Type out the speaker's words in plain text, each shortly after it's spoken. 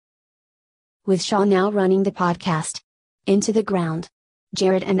with Shaw now running the podcast. Into the ground.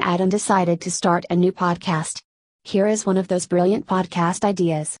 Jared and Adam decided to start a new podcast. Here is one of those brilliant podcast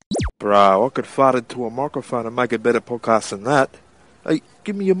ideas. Bro, I could fart into a microphone and make a better podcast than that. Hey,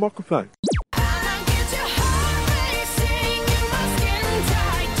 give me your microphone.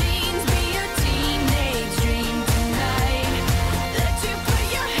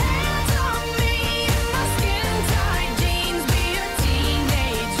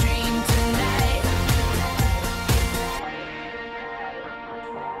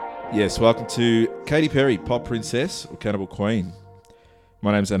 Yes, welcome to Katy Perry, Pop Princess or Cannibal Queen.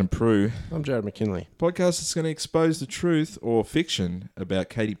 My name's Adam Prue. I'm Jared McKinley. Podcast that's going to expose the truth or fiction about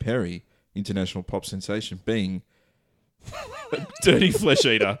Katy Perry, international pop sensation, being a dirty flesh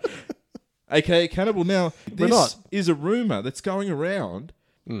eater, aka cannibal. Now, this is a rumour that's going around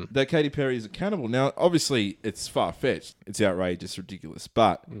that Katy Perry is a cannibal. Now, obviously, it's far-fetched. It's outrageous, ridiculous,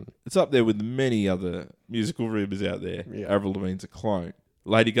 but it's up there with many other musical rumours out there. Yeah. Avril Lavigne's a clone.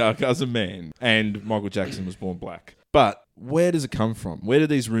 Lady Gaga's a man, and Michael Jackson was born black. But where does it come from? Where do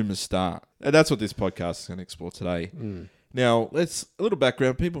these rumours start? And that's what this podcast is going to explore today. Now, a little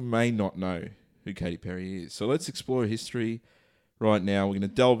background. People may not know who Katy Perry is. So let's explore history right now. We're going to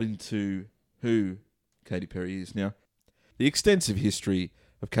delve into who Katy Perry is. Now, the extensive history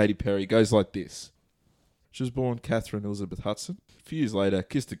of Katy Perry goes like this. She was born Catherine Elizabeth Hudson. A few years later,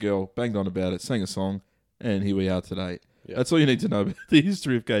 kissed a girl, banged on about it, sang a song, and here we are today. Yep. That's all you need to know about the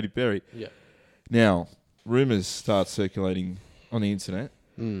history of Katy Perry. Yeah. Now, rumours start circulating on the internet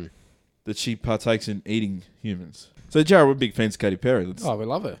that she partakes in eating humans. So, Jared, we're big fans of Katy Perry. We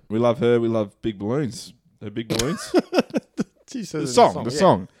love her. We love her. We love big balloons. Her big balloons. The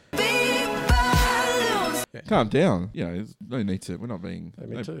song. Yeah. Calm down. You know, no need to. We're not being.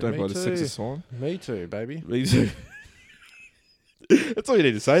 Me too. Don't Me buy the too. sexist song. Me too, baby. Me too. That's all you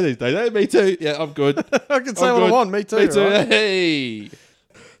need to say these days. Hey, me too. Yeah, I'm good. I can say what I want. Me too. Me too. Right? Hey.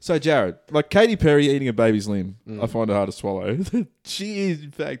 So, Jared, like Katy Perry eating a baby's limb, I find it hard to swallow. She is,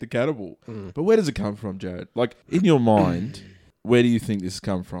 in fact, a cannibal. But where does it come from, Jared? Like, in your mind, where do you think this has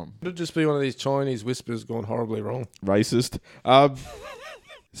come from? Could it just be one of these Chinese whispers gone horribly wrong? Racist.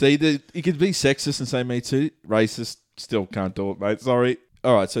 See, you could be sexist and say me too. Racist, still can't do it, mate. Sorry.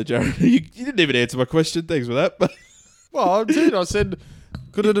 All right, so, Jared, you didn't even answer my question. Thanks for that. Well, I did. I said,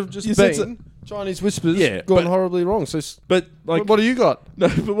 could it have just been Chinese whispers gone horribly wrong? So, but like, what do you got? No,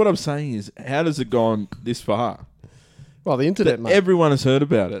 but what I'm saying is, how does it gone this far? Well, the internet, mate. Everyone has heard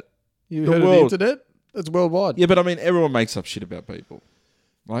about it. You heard of the internet? It's worldwide. Yeah, but I mean, everyone makes up shit about people.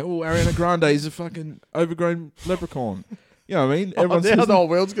 Like, oh, Ariana Grande is a fucking overgrown leprechaun. You know what I mean? Now the whole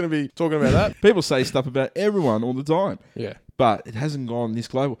world's going to be talking about that. People say stuff about everyone all the time. Yeah. But it hasn't gone this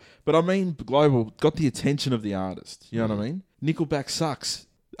global. But I mean, global got the attention of the artist. You know what I mean? Nickelback sucks.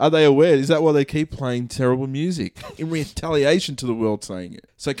 Are they aware? Is that why they keep playing terrible music? In retaliation to the world saying it.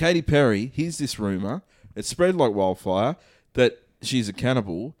 So Katy Perry, here's this rumour. It spread like wildfire that she's a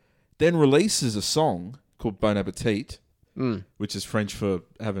cannibal. Then releases a song called Bon Appetit, which is French for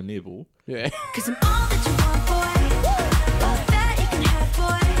have a nibble. Yeah. 'Cause I'm all that you want, boy. All that you can have,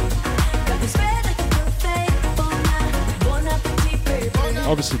 boy. Got me spread like a buffet. Bon appetit, baby.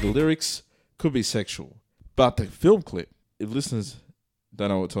 Obviously, the lyrics could be sexual, but the film clip, if listeners don't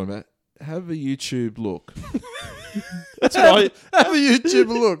know what we're talking about, have a YouTube look. That's right. Have a YouTube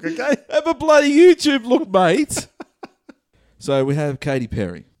look, okay? Have a bloody YouTube look, mate. So we have Katy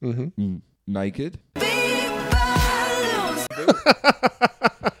Perry, naked.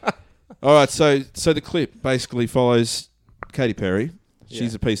 All right, so the clip basically follows Katy Perry.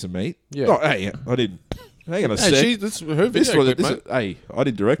 She's a piece of meat. Yeah. Oh, hey, I didn't. Hang on a sec. This is her video clip, mate. Hey, I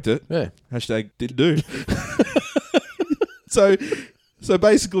didn't direct it. Yeah. Hashtag didn't do. So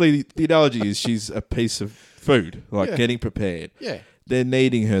basically, the analogy is she's a piece of food, like getting prepared. Yeah. They're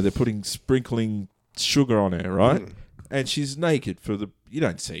kneading her. They're sprinkling sugar on her, right? And she's naked for the... You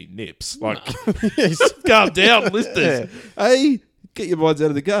don't see nips. Like, calm down, listeners. Yeah. Hey, get your minds out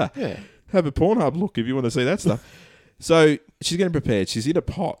of the car. Yeah. Have a Pornhub look if you want to see that stuff. So she's getting prepared. She's in a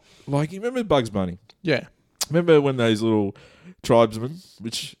pot. Like, you remember Bugs Bunny? Yeah. Remember when those little tribesmen,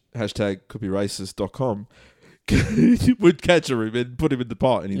 which hashtag could be racist.com, would catch him and put him in the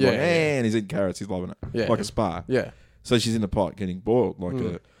pot, and he's like, and he's eating carrots, he's loving it, like a spa. Yeah. So she's in the pot getting boiled like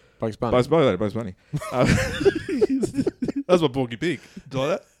a Bugs Bunny. Bugs Bunny. That's my Porky Pig. Do you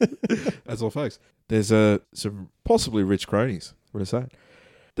like that? That's all, folks. There's some possibly rich cronies, what I say,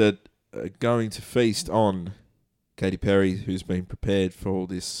 that are going to feast on Katy Perry, who's been prepared for all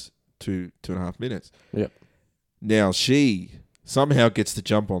this 2.5 minutes. Yep. Now she somehow gets the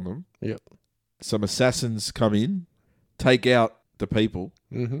jump on them. Yep. Some assassins come in, take out the people,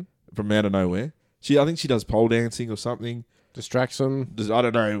 from out of nowhere. I think she does pole dancing or something. Distracts them. I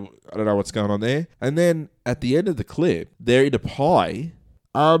don't know what's going on there. And then at the end of the clip, they're in a pie,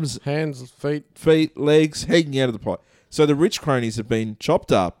 arms, Hands, feet, legs hanging out of the pie. So the rich cronies have been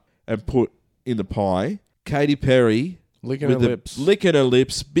chopped up and put in the pie. Katy Perry licking her lips. Licking her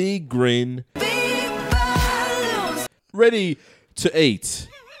lips, big grin, ready to eat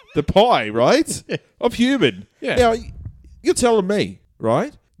the pie, right? Of human. Yeah. Now, you're telling me,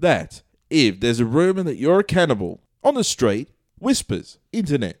 right, that if there's a rumor that you're a cannibal on the street, whispers,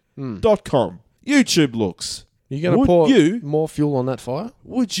 internet.com, YouTube looks. You going to pour more fuel on that fire?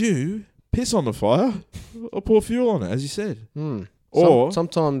 Would you piss on the fire or pour fuel on it, as you said? Or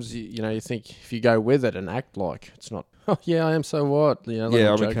sometimes you think if you go with it and act like it's not. Oh yeah, I am. So what? Like I'm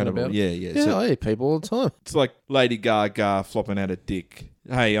a cannibal. About. Yeah. So, I eat people all the time. It's like Lady Gaga flopping out a dick.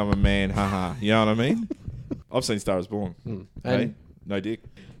 Hey, I'm a man. Haha. You know what I mean? I've seen Star Is Born. Hey, no dick.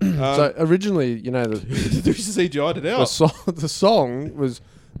 So originally, the CGI'd it out. The song was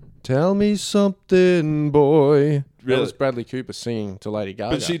 "Tell Me Something, Boy." Really? That was Bradley Cooper singing to Lady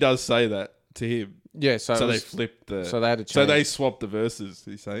Gaga. But she does say that to him. Yeah, so they flipped the. So they had to change. So they swapped the verses.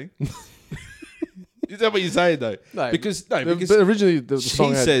 Are you saying? Is that what you're saying though? No, because but originally the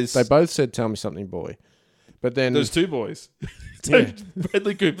song says they both said "Tell Me Something, Boy," but then there's two boys. So Yeah.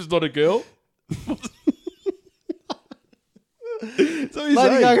 Bradley Cooper's not a girl. So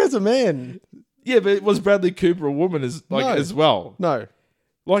Lady Gaga's a man. Yeah, but was Bradley Cooper a woman as well? No.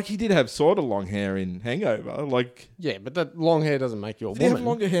 Like he did have sort of long hair in Hangover. Like but that long hair doesn't make you a did he woman. have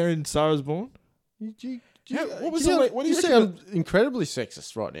longer hair in Star Is Born? What was the length? What do you you sound incredibly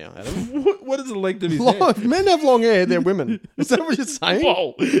sexist right now, Adam. What is the length of his hair? If men have long hair, they're women. Is that what you're saying?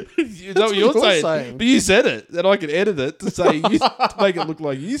 Whoa, you know what you're saying. But you said it, and I can edit it to say to make it look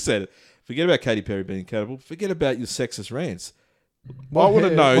like you said it. Forget about Katy Perry being cannibal. Forget about your sexist rants. I want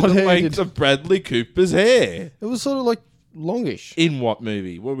to know the length of Bradley Cooper's hair. It was sort of like longish. In what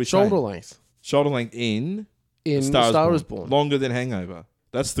movie? What were we Shoulder saying? length. Shoulder length in Star Is Born. Longer than Hangover.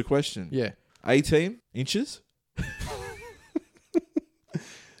 That's the question. Yeah. 18 inches?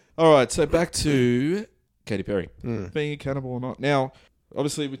 All right, so back to Katy Perry being a cannibal or not. Now,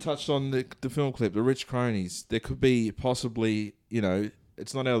 obviously, we touched on the film clip, the rich cronies. There could be possibly,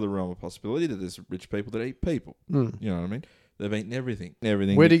 it's not out of the realm of possibility that there's rich people that eat people. You know what I mean? They've eaten everything.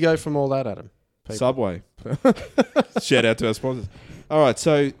 Where do you go from all that, Adam? People. Subway. Shout out to our sponsors. All right,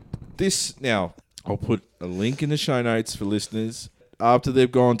 so now, I'll put a link in the show notes for listeners. After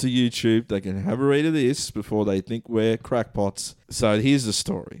they've gone to YouTube, they can have a read of this before they think we're crackpots. So here's the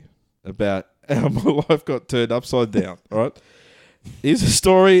story about how my life got turned upside down. All right. Here's a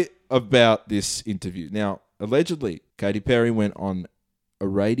story about this interview. Now, allegedly, Katy Perry went on a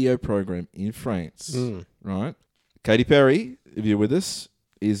radio program in France. Right. Katy Perry, if you're with us,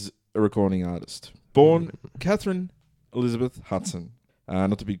 is a recording artist. Born Catherine Elizabeth Hudson.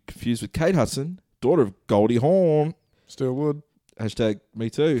 Not to be confused with Kate Hudson, daughter of Goldie Hawn. Still would. Hashtag me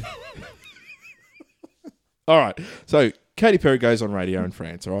too. All right. So Katy Perry goes on radio in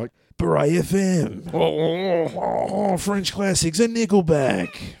France, all right? Beret FM. French classics and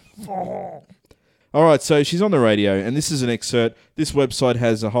Nickelback. All right. So she's on the radio, and this is an excerpt. This website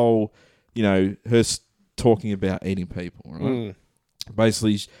has a whole, her talking about eating people, right?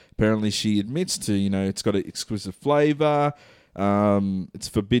 Basically, apparently she admits to, it's got an exquisite flavor. It's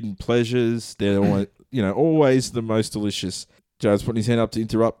forbidden pleasures. They're always, always the most delicious. Joe's putting his hand up to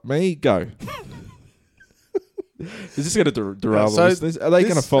interrupt me. Go. Is this going to derail the listeners? Are they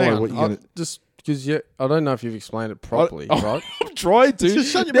going to follow what you're going to... Just because I don't know if you've explained it properly, right? I'm trying to.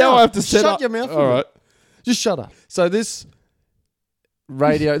 Just shut your now mouth. I have to set shut up... your mouth. All right. Just shut up. So this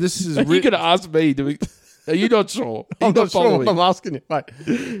radio... This is... Are you going to ask me? Are you not sure? I'm not sure. I'm asking you. Mate.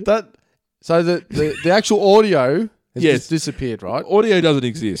 So the actual audio has just disappeared, right? Audio doesn't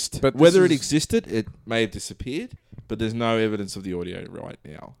exist. But whether it existed, it may have disappeared. But there's no evidence of the audio right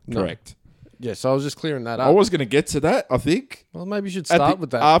now. No. Correct. Yeah, so I was just clearing that up. I was going to get to that, I think. Well, maybe you should start with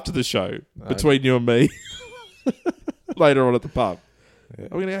that. After the show, between you and me. Later on at the pub. Yeah.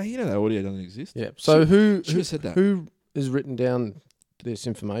 I'm going to go, that audio doesn't exist. Yeah. So who said that? Who has written down this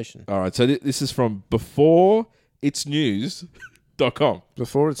information? All right, so this is from beforeitsnews.com.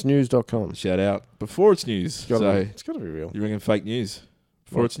 Beforeitsnews.com. Shout out. Before It's News. It's got to be real. You reckon fake news?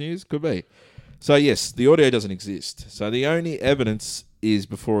 Before It's News? Could be. So, yes, the audio doesn't exist. So, the only evidence is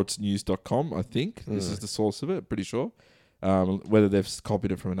beforeitsnews.com, I think. This is the source of it, pretty sure. Whether they've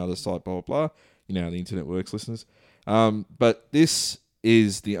copied it from another site, blah, blah, blah. You know how the internet works, listeners. But this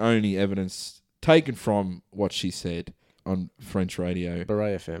is the only evidence taken from what she said on French radio.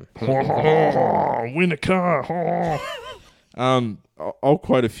 Beret FM. Win a car. I'll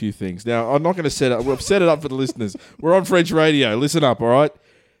quote a few things. Now, I'm not going to set it. We've set it up for the listeners. We're on French radio. Listen up, all right?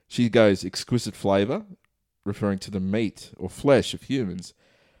 She goes, exquisite flavour, referring to the meat or flesh of humans.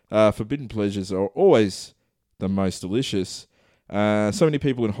 Forbidden pleasures are always the most delicious. So many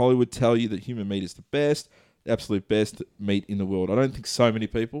people in Hollywood tell you that human meat is the best, absolute best meat in the world. I don't think so many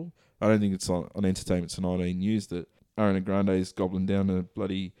people. I don't think it's on Entertainment Tonight used that Ariana Grande's gobbling down a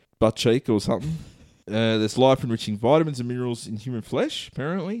bloody butt cheek or something. There's life-enriching vitamins and minerals in human flesh,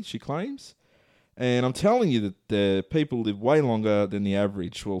 apparently, she claims. And I'm telling you that the people live way longer than the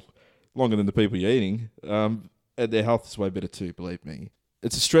average, well, longer than the people you're eating. And their health is way better too, believe me.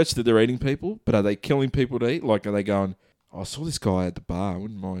 It's a stretch that they're eating people, but are they killing people to eat? Like, are they going, I saw this guy at the bar, I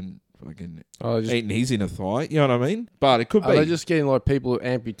wouldn't mind fucking eating his inner thigh, you know what I mean? But it could be. Are they just getting like people who are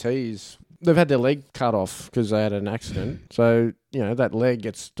amputees? They've had their leg cut off because they had an accident. So, that leg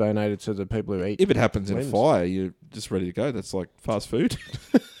gets donated to the people who eat. If it happens in a fire, you're just ready to go. That's like fast food.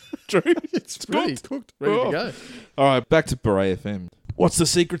 True. It's cooked, ready to go. All right, back to Beret FM. What's the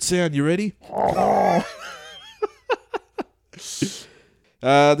secret sound? You ready?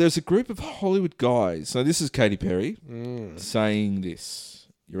 There's a group of Hollywood guys. So this is Katy Perry saying this.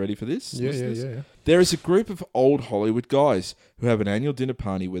 You ready for this? Yeah. There is a group of old Hollywood guys who have an annual dinner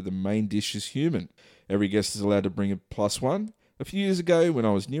party where the main dish is human. Every guest is allowed to bring a plus one. A few years ago, when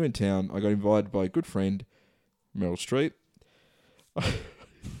I was new in town, I got invited by a good friend, Meryl Streep.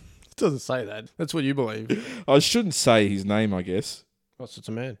 It doesn't say that. That's what you believe. I shouldn't say his name, I guess. What's it's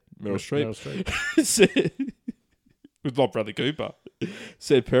a man? Meryl Streep. Meryl Streep. Said, with my brother Cooper,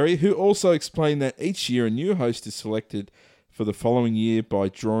 said Perry, who also explained that each year a new host is selected for the following year by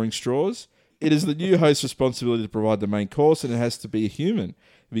drawing straws. It is the new host's responsibility to provide the main course, and it has to be a human.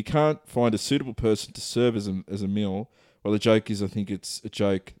 If you can't find a suitable person to serve as a meal, well, the joke is, I think it's a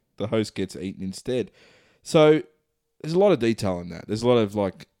joke, the host gets eaten instead. So there's a lot of detail in that. There's a lot of,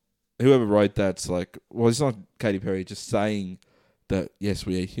 like, whoever wrote that's like, well, it's not Katy Perry just saying that, yes,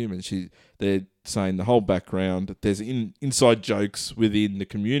 we eat humans. They're saying the whole background. There's inside jokes within the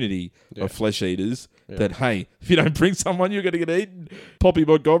community of flesh eaters that, hey, if you don't bring someone, you're going to get eaten. Poppy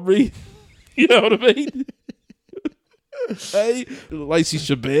Montgomery, you know what I mean? Hey, Lacey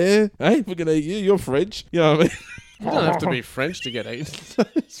Chabert, hey, we're going to eat you. You're French. You know what I mean? You don't have to be French to get eaten.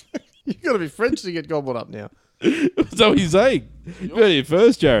 You've got to be French to get gobbled up now. That's what he's saying. You're here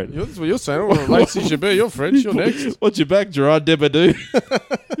first, Jared. That's what you're saying. Well, Lacey Chabert, you're French. You're next. What's your back, Gerard Depardieu?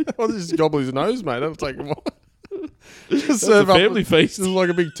 I'll just gobble his nose, mate. That'll take him off. That's a family feast. It's like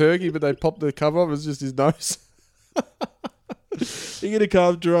a big turkey, but they pop the cover off. It's just his nose. You're going to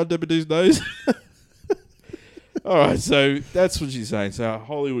carve Gerard Depardieu's nose? All right, so that's what she's saying. So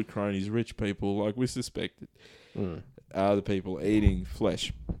Hollywood cronies, rich people, like we suspected, are the people eating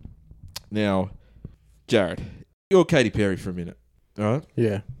flesh. Now, Jared, you're Katy Perry for a minute, all right?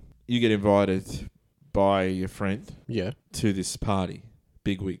 Yeah. You get invited by your friend to this party.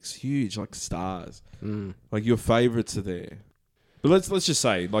 Big wigs, huge, like stars. Like your favourites are there. But let's just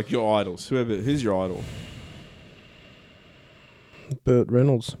say, like your idols. Who's your idol? Burt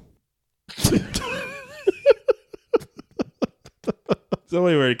Reynolds.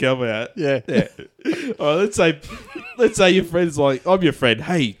 Somebody wearing a cowboy hat. Yeah. All right, let's say your friend's like, I'm your friend.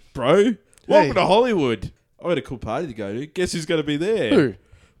 Hey, bro, welcome to Hollywood. I got a cool party to go to. Guess who's going to be there? Who?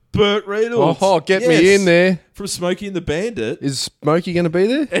 Burt Reynolds. Oh, get me in there. From Smokey and the Bandit. Is Smokey going to be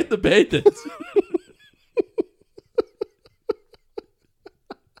there? And the Bandits.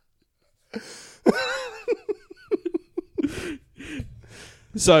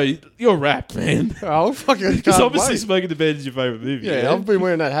 So, you're wrapped, man. Oh, fucking Because can't obviously wait. Smoking the Bandit is your favourite movie. Yeah, I've been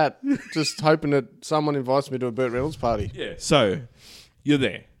wearing that hat just hoping that someone invites me to a Burt Reynolds party. Yeah, so you're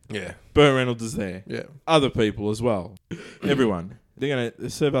there. Yeah. Burt Reynolds is there. Yeah. Other people as well. Everyone. They're going to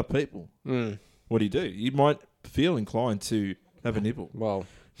serve up people. What do? You might feel inclined to have a nibble. Well,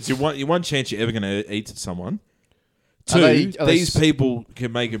 It's your one chance you're ever going to eat at someone. Are Two, they these people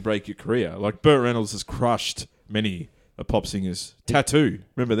can make and break your career. Like Burt Reynolds has crushed many a pop singers. Tattoo.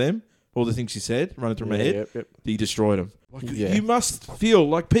 Remember them? All the things she said running through my head. Yep. He destroyed them. Like, Yeah. You must feel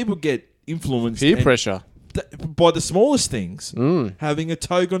like people get influenced Peer and- pressure. by the smallest things. Having a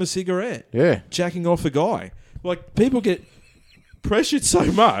toke on a cigarette. Yeah. Jacking off a guy. Like, people get pressured so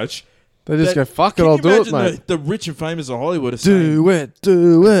much. They just that- go, fuck it, Can I'll you do it, imagine mate. The rich and famous of Hollywood are saying,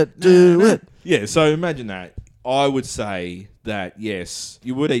 Do it. yeah, so imagine that. I would say that, yes,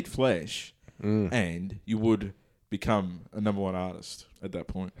 you would eat flesh and you would become a number one artist at that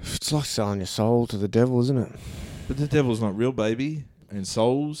point. It's like selling your soul to the devil, isn't it? But the devil's not real, baby, and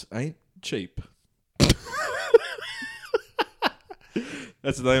souls ain't cheap.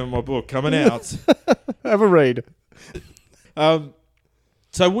 That's the name of my book coming out. Have a read.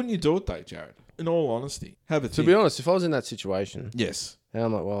 So wouldn't you do it though, Jared? In all honesty, have a To think. be honest, if I was in that situation, Yes. and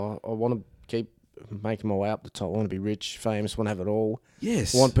I'm like, well, I want to keep making my way up the top. I want to be rich, famous, want to have it all.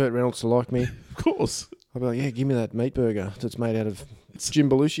 Yes. I want Burt Reynolds to like me. Of course. I'd be like, yeah, give me that meat burger that's made out of Jim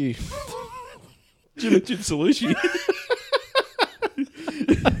Belushi. Jim Belushi.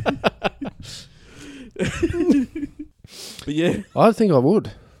 But yeah, I think I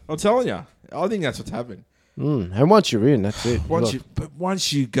would. I'm telling you, I think that's what's happened. And once you're in, that's it.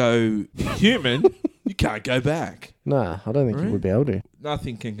 Once you go human, you can't go back. Nah, I don't think you would be able to.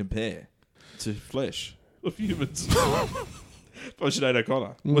 Nothing can compare to flesh of humans. By Sinead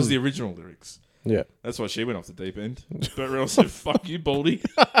O'Connor was the original lyrics. Yeah. That's why she went off the deep end. Burt Reynolds said, "Fuck you, Baldy."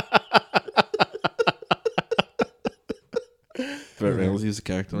 Burt Reynolds, he was a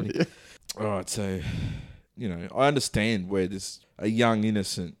character on it. All right, so I understand where a young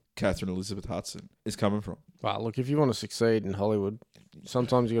innocent Catherine Elizabeth Hudson is coming from. Well, look, if you want to succeed in Hollywood,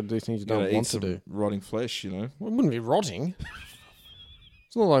 sometimes you got to do things you Gotta don't eat want to some do. rotting flesh, Well, it wouldn't be rotting.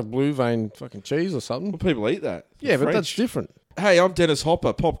 It's not like blue vein fucking cheese or something. Well, people eat that. Yeah, but French. that's different. Hey, I'm Dennis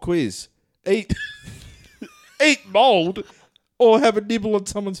Hopper. Pop quiz. Eat mold or have a nibble on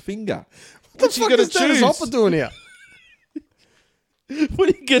someone's finger. What the fuck is Dennis Hopper doing here? What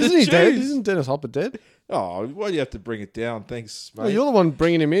are you going to Isn't he choose? dead? Isn't Dennis Hopper dead? Oh, why do you have to bring it down? Thanks, mate. Well, you're the one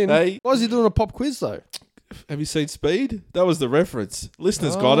bringing him in. Hey. Why is he doing a pop quiz, though? Have you seen Speed? That was the reference.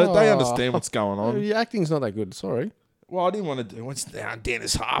 Listeners got it. They understand what's going on. Your acting's not that good. Sorry. Well, I didn't want to do what's down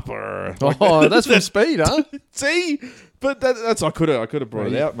Dennis Hopper. Oh, that's from Speed, huh? See? But that's I could have brought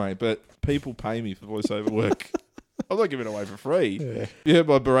it out, mate. But people pay me for voiceover work. I'm not giving it away for free. Yeah. You heard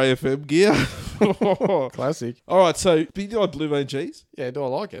my Beret FM gear. Classic. All right, so do you like blue vein cheese? Yeah, do I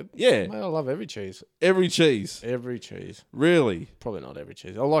like it? Yeah. Mate, I love every cheese. Every cheese. Every cheese. Really? Probably not every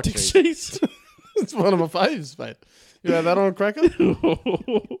cheese. I like Dick cheese. cheese. It's one of my faves, mate. You have that on a cracker? Is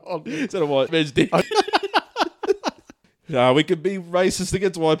that a white man's dick? No, we can be racist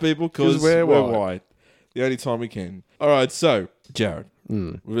against white people because we're white. The only time we can. All right, so, Jared,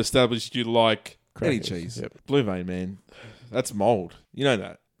 we've established you like any Crackers, cheese. yep. Blue vein, man. That's mold. You know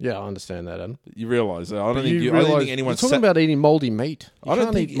that. Yeah, I understand that, Adam. You realise that. I don't think Realise- anyone You're talking about eating mouldy meat. You I don't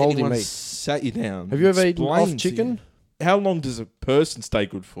can't think eat mouldy anyone meat. sat you down. Have you ever eaten explained off to you. chicken? How long does a person stay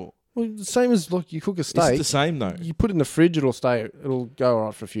good for? Well, the same as like you cook a It's steak. the same though. You put it in the fridge, it'll go all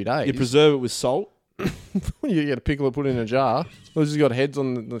right for a few days. You preserve it with salt. You get a pickle and put it in a jar. It's just got heads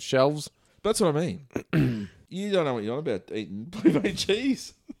on the shelves. That's what I mean. You don't know what you're on about eating blue vein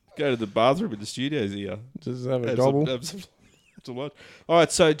cheese. Go to the bathroom in the studios here. Just have a Have gobble. some lunch. All right,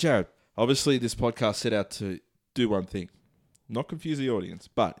 so Jared, obviously this podcast set out to do one thing. Not confuse the audience,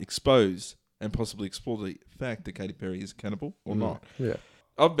 but expose and possibly explore the fact that Katy Perry is a cannibal or not. Yeah.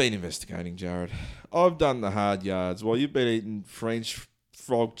 I've been investigating, Jared. I've done the hard yards. While you've been eating French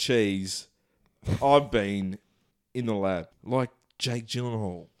frog cheese, I've been in the lab, like Jake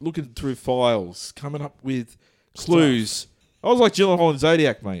Gyllenhaal, looking through files, coming up with clues. I was like Gyllenhaal in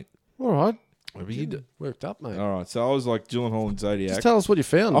Zodiac, mate. All right. Whatever you do. Worked up, mate. All right, so I was like Gyllenhaal in Zodiac. Just tell us what you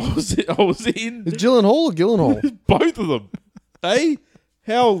found. I was in Is Gyllenhaal or Gyllenhaal? both of them. Hey,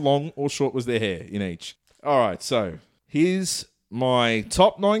 how long or short was their hair in each? All right, so here's my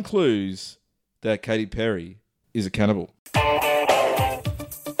top 9 clues that Katy Perry is a cannibal.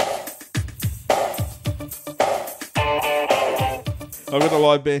 I've got a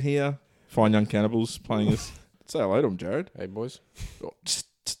live band here. Fine Young Cannibals playing us. Say hello to them, Jared. Hey, boys. Just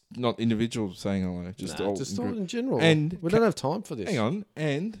not individual saying hello. Just all Just all in general. And we don't have time for this. Hang on.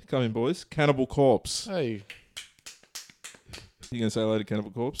 And, come in, boys. Cannibal Corpse. Hey. You going to say hello to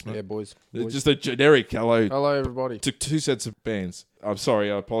Cannibal Corpse? No? Yeah, boys. Just a generic hello. Hello, everybody. Took 2 sets of bands. I'm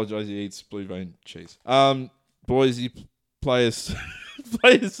sorry. I apologise. He eats blue vein cheese. Boys, you play us,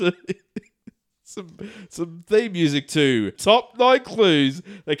 some theme music to Top 9 Clues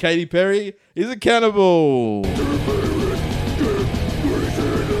that Katy Perry is a cannibal.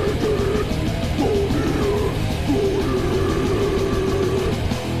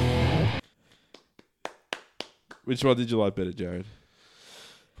 Which one did you like better, Jared?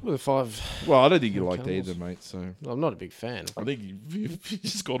 Probably 5. Well, I don't think you liked Cannibals. either, mate. So I'm not a big fan. I think you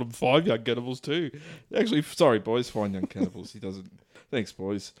just called him 5 Young Cannibals too. Actually, sorry, boys, fine Young Cannibals. He doesn't. Thanks,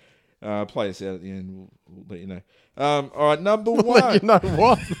 boys. Play us out at the end. We'll let you know. All right, number We'll one. let you know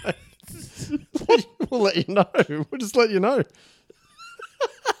what, mate. We'll let you know. We'll just let you know. At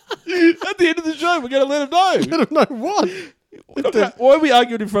the end of the show, we're going to let him know. Let them know what. Why are we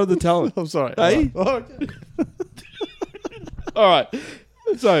arguing in front of the talent? I'm sorry. Hey? All right. Okay. All right.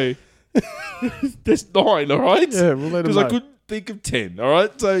 So, there's 9, all right? Yeah, we'll let him Because know. I couldn't think of 10, all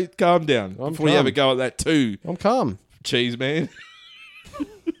right? So, calm down I'm before you have a calm. go at that 2, I'm calm. cheese man.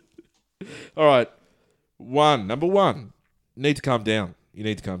 All right. Number one. Need to calm down. You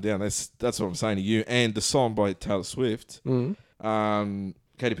need to calm down. That's what I'm saying to you. And the song by Taylor Swift.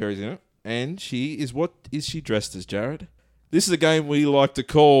 Katy Perry's in it. And what is she dressed as, Jared? This is a game we like to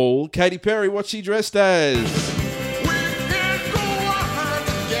call Katy Perry, what's she dressed as?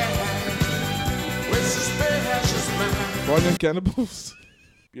 Young Cannibals.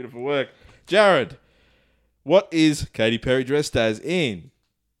 Beautiful work. Jared, what is Katy Perry dressed as in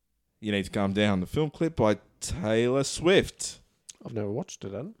You Need to Calm Down, the film clip by Taylor Swift? I've never watched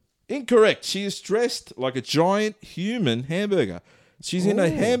it, Adam. Incorrect. She is dressed like a giant human hamburger. She's in a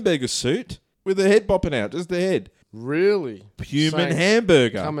hamburger suit with her head popping out, just the head. Really? Human Saying,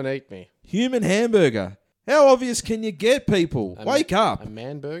 hamburger. Come and eat me. Human hamburger. How obvious can you get, people? Wake up. A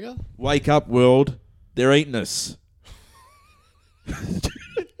man burger? Wake up, world. They're eating us.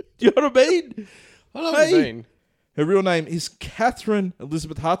 Do you know what I mean? I know what you mean. Her real name is Catherine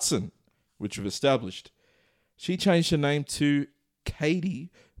Elizabeth Hudson, which we've established. She changed her name to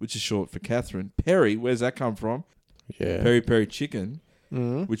Katy, which is short for Catherine. Perry, where's that come from? Yeah. Peri Peri chicken,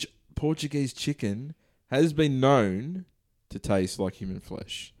 which Portuguese chicken has been known to taste like human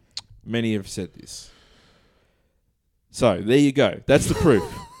flesh. Many have said this. So, there you go. That's the proof.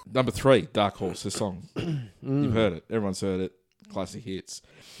 Number 3, Dark Horse, the song. You've heard it. Everyone's heard it. Classic hits.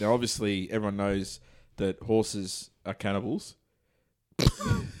 Now, obviously, everyone knows that horses are cannibals.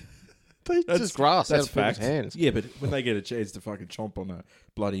 They just grass out of people's hands. Yeah, but when they get a chance to fucking chomp on a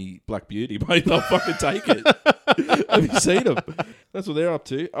bloody Black Beauty, mate, they'll fucking take it. Have you seen them? That's what they're up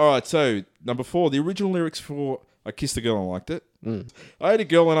to. All right, so number 4, the original lyrics for I Kissed a Girl and I Liked It. I had a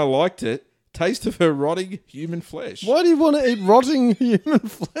girl and I liked it. Taste of her rotting human flesh. Why do you want to eat rotting human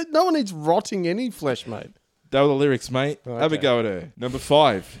flesh? No one eats rotting any flesh, mate. They were the lyrics, mate. Okay. Have a go at her. Number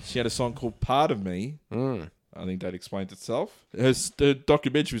 5, she had a song called Part of Me. I think that explains itself. The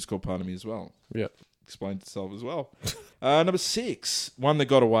documentary was called Part of Me as well. Yep. Explains itself as well. Number 6, One That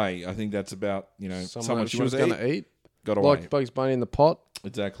Got Away. I think that's about, someone she was going to eat. Got away. Like Bugs Bunny in the pot.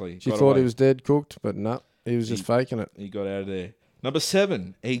 Exactly. She Got thought away. he was dead, cooked, but no, he was just faking it. He got out of there. Number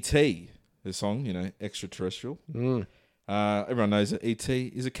 7, E.T. The song, extraterrestrial. Everyone knows that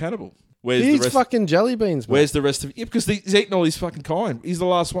E.T. is a cannibal. Where's He the eats rest? fucking jelly beans, mate. Where's the rest of? Yeah, because he's eating all his fucking kind. He's the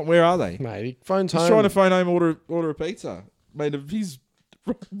last one. Where are they? Mate, he phones He's home. trying to phone home, order a pizza made of his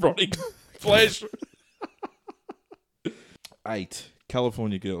rotting flesh. 8,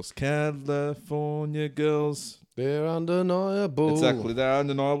 California Girls. California Girls. They're undeniable. Exactly, they're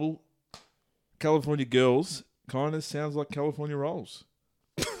undeniable. California Girls kind of sounds like California rolls.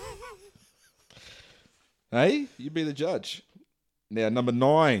 Hey, you be the judge. Now, number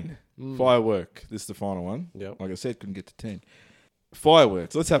 9, Firework. This is the final one. Yep. Like I said, couldn't get to 10.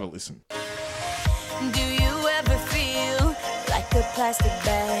 Fireworks. Let's have a listen. Do you ever feel like a plastic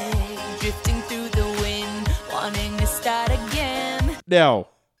bag drifting through the wind, wanting to start again? Now,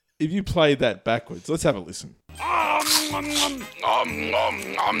 if you play that backwards, let's have a listen.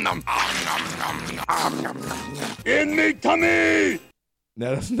 In the tummy!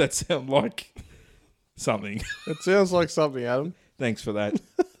 Now, doesn't that sound like something? It sounds like something, Adam. Thanks for that.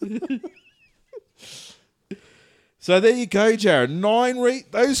 So there you go, Jared. 9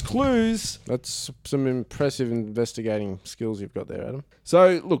 those clues. That's some impressive investigating skills you've got there, Adam.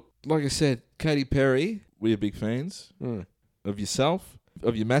 So, look, like I said, Katy Perry, we're big fans of yourself,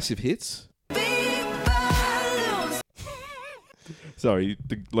 of your massive hits. Big balloons. Sorry,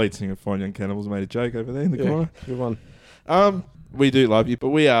 the lead singer of Fine Young Cannibals made a joke over there in the corner. Good one. We do love you, but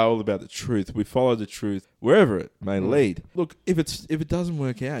we are all about the truth. We follow the truth wherever it may lead. Look, if it doesn't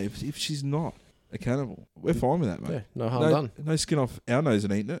work out, if she's not a cannibal, we're fine with that, mate. Yeah, no harm done. No skin off our nose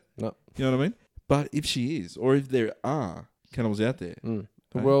and eating it. No. You know what I mean? But if she is, or if there are cannibals out there, The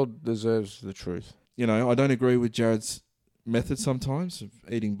world deserves the truth. I don't agree with Jared's method sometimes of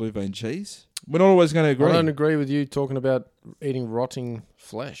eating blue vein cheese. We're not always going to agree. I don't agree with you talking about eating rotting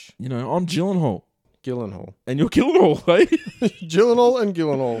flesh. I'm Gyllenhaal. Gyllenhaal. And you're Gyllenhaal, eh? Gyllenhaal and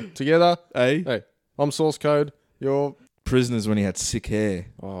Gyllenhaal. Together. Eh? Hey, I'm source code. You're... Prisoners when he had sick hair.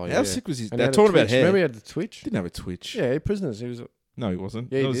 Oh, How sick was his... And They're he had a talking about twitch. hair. Remember he had the twitch? Didn't have a twitch. Yeah, Prisoners. He was... No, he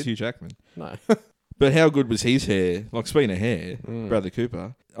wasn't. Yeah, he that was did. Hugh Jackman. No. But how good was his hair? Like, speaking of hair, Bradley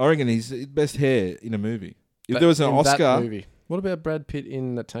Cooper, I reckon he's the best hair in a movie. If there was an in Oscar... that movie. What about Brad Pitt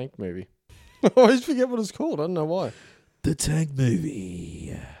in the Tank movie? I always forget what it's called. I don't know why. The Tank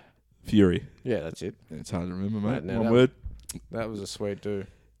movie. Fury. Yeah, that's it. It's hard to remember, mate. Now One that- word. That was a sweet do.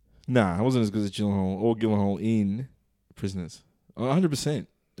 Nah, it wasn't as good as Gyllenhaal or Gyllenhaal in Prisoners. 100%. It's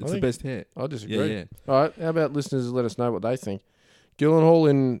the think- best hair. I disagree. Yeah. All right, how about listeners let us know what they think? Gyllenhaal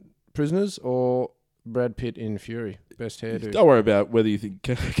in Prisoners or Brad Pitt in Fury? best hairdo. Don't worry about whether you think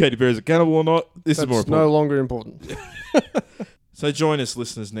Katy Perry's a cannibal or not. This is more That's important. no longer important. So join us,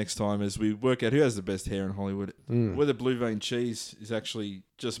 listeners, next time as we work out who has the best hair in Hollywood, whether blue vein cheese is actually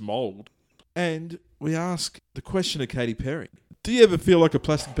just mould. And we ask the question of Katy Perry. Do you ever feel like a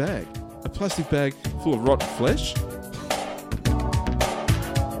plastic bag? A plastic bag full of rotten flesh?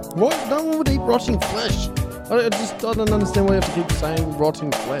 What? No one would eat rotting flesh. I don't understand why you have to keep saying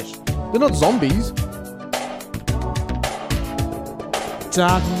rotting flesh. They're not zombies.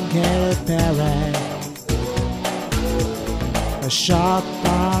 Talking Katy Perry, a short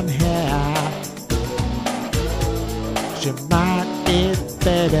blonde hair. She might eat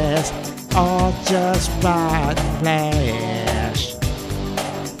babies or just rotten flesh.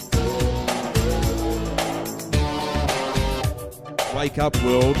 Wake up,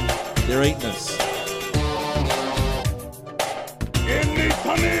 world. They're eating us.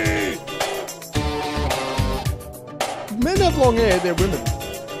 Men have long hair, they're women.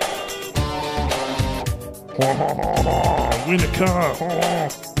 Win a car.